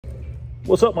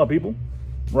What's up, my people?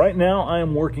 Right now I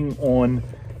am working on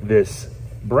this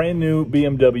brand new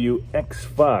BMW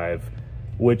X5,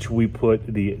 which we put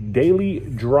the daily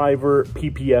driver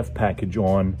PPF package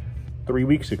on 3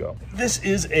 weeks ago. This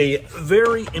is a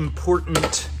very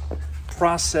important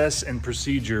process and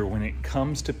procedure when it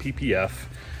comes to PPF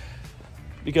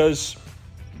because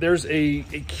there's a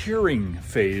curing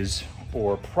phase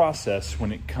or process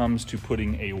when it comes to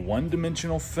putting a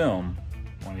one-dimensional film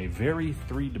on a very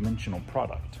three-dimensional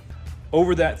product.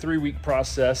 Over that 3-week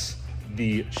process,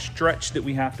 the stretch that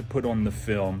we have to put on the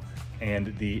film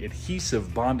and the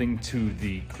adhesive bonding to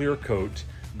the clear coat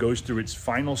goes through its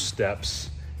final steps,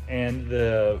 and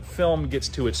the film gets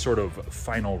to its sort of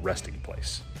final resting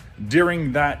place.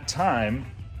 During that time,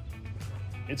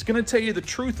 it's gonna tell you the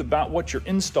truth about what your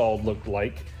install looked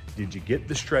like. Did you get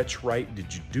the stretch right?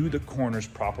 Did you do the corners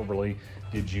properly?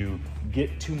 Did you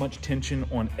get too much tension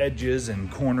on edges and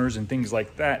corners and things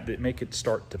like that that make it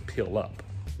start to peel up?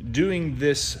 Doing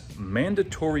this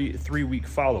mandatory 3-week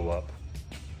follow-up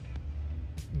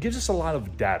gives us a lot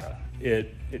of data.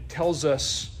 It tells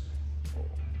us,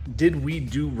 did we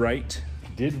do right?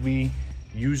 Did we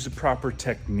use the proper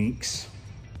techniques?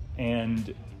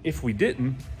 And if we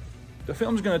didn't, the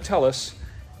film's gonna tell us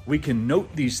we can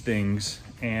note these things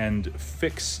and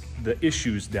fix the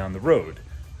issues down the road.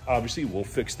 Obviously, we'll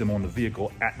fix them on the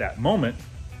vehicle at that moment,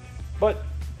 but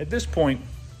at this point,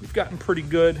 we've gotten pretty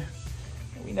good,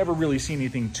 and we never really see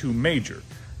anything too major.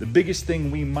 The biggest thing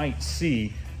we might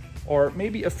see are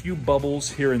maybe a few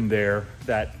bubbles here and there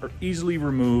that are easily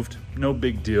removed, no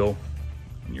big deal,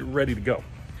 and you're ready to go.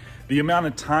 The amount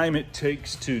of time it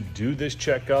takes to do this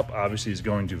checkup obviously is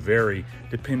going to vary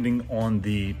depending on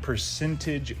the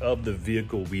percentage of the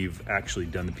vehicle we've actually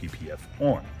done the PPF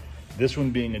on. This one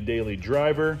being a daily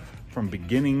driver from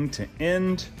beginning to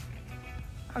end,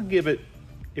 I'll give it,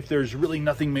 if there's really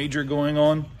nothing major going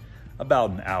on, about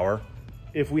an hour.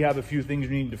 If we have a few things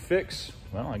we need to fix,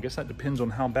 well, I guess that depends on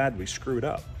how bad we screwed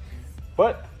up.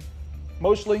 But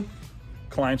mostly,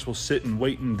 clients will sit and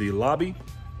wait in the lobby.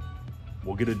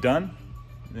 We'll get it done,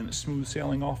 and then it's smooth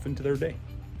sailing off into their day.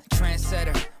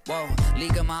 Trendsetter, whoa,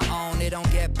 league of my own, it don't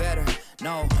get better.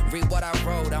 No, read what I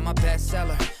wrote, I'm a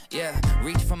bestseller. Yeah,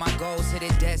 reach for my goals, hit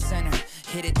it dead center,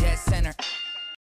 hit it dead center.